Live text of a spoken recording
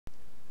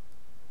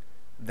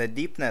The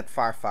Deepnet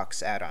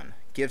Firefox add-on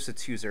gives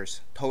its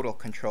users total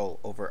control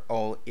over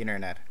all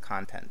internet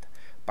content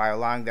by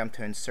allowing them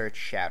to insert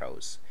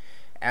shadows,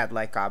 add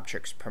like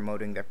objects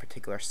promoting their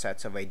particular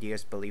sets of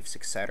ideas, beliefs,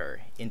 etc.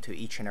 into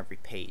each and every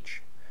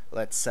page.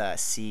 Let's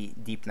see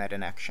Deepnet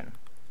in action.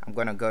 I'm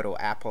going to go to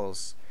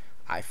Apple's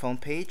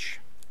iPhone page,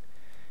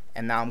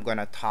 and now I'm going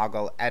to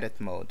toggle edit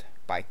mode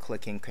by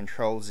clicking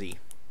Ctrl-Z.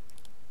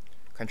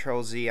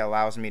 Ctrl-Z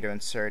allows me to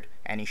insert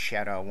any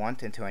shadow I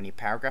want into any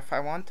paragraph I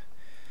want.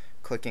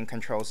 Clicking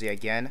Ctrl-Z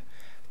again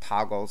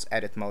toggles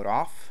edit mode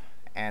off,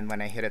 and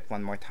when I hit it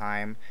one more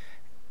time,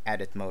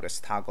 edit mode is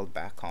toggled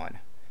back on.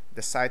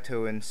 Decide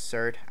to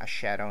insert a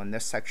shadow in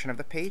this section of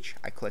the page.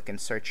 I click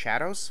Insert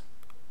Shadows.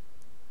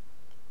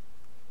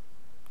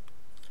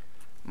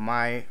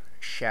 My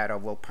shadow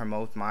will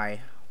promote my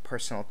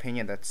personal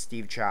opinion that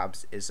Steve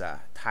Jobs is a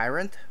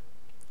tyrant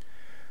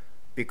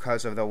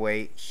because of the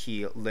way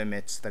he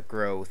limits the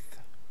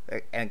growth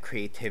and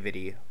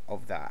creativity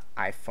of the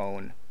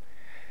iPhone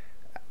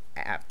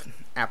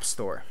app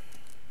store.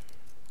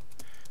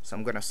 So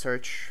I'm going to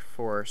search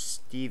for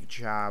Steve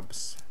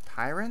Jobs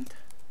tyrant,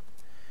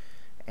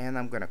 and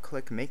I'm going to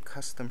click Make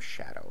Custom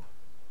Shadow.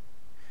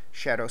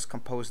 Shadow is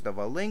composed of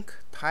a link,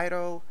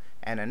 title,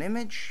 and an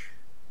image.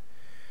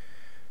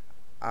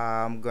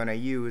 I'm going to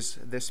use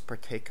this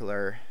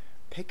particular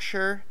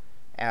picture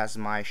as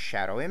my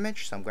shadow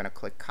image, so I'm going to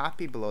click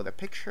Copy below the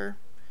picture,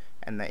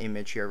 and the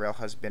image URL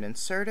has been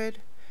inserted,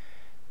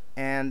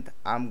 and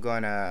I'm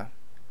going to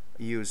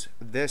use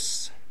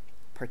this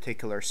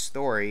particular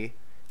story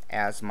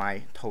as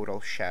my total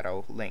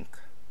shadow link.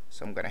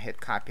 So I'm going to hit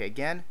Copy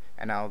again,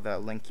 and now the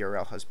link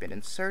URL has been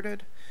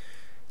inserted.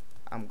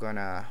 I'm going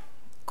to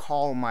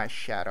call my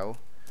shadow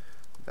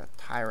the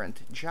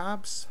Tyrant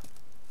Jobs,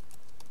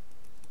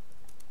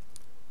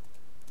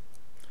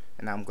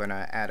 and I'm going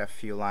to add a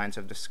few lines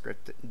of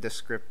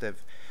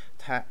descriptive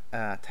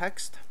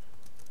text.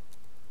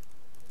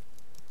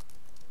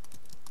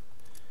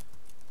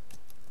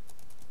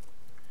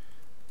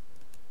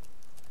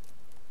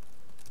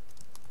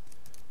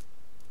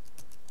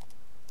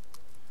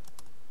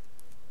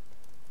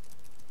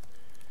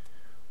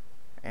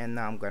 And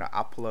now I'm going to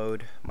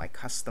upload my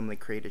customly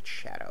created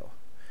shadow.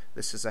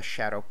 This is a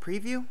shadow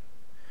preview.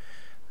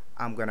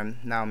 I'm going to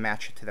now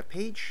match it to the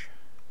page.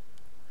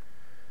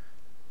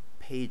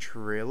 Page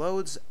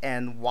reloads,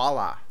 and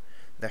voila,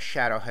 the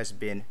shadow has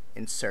been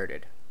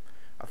inserted.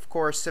 Of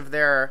course, if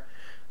there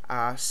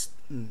are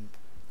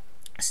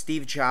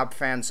Steve Jobs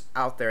fans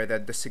out there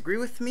that disagree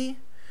with me,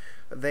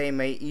 they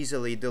may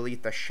easily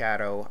delete the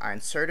shadow I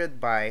inserted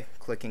by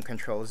clicking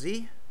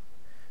Ctrl-Z,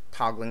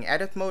 toggling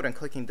edit mode, and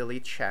clicking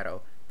delete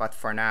shadow. But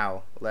for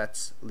now,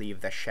 let's leave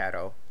the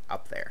shadow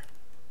up there.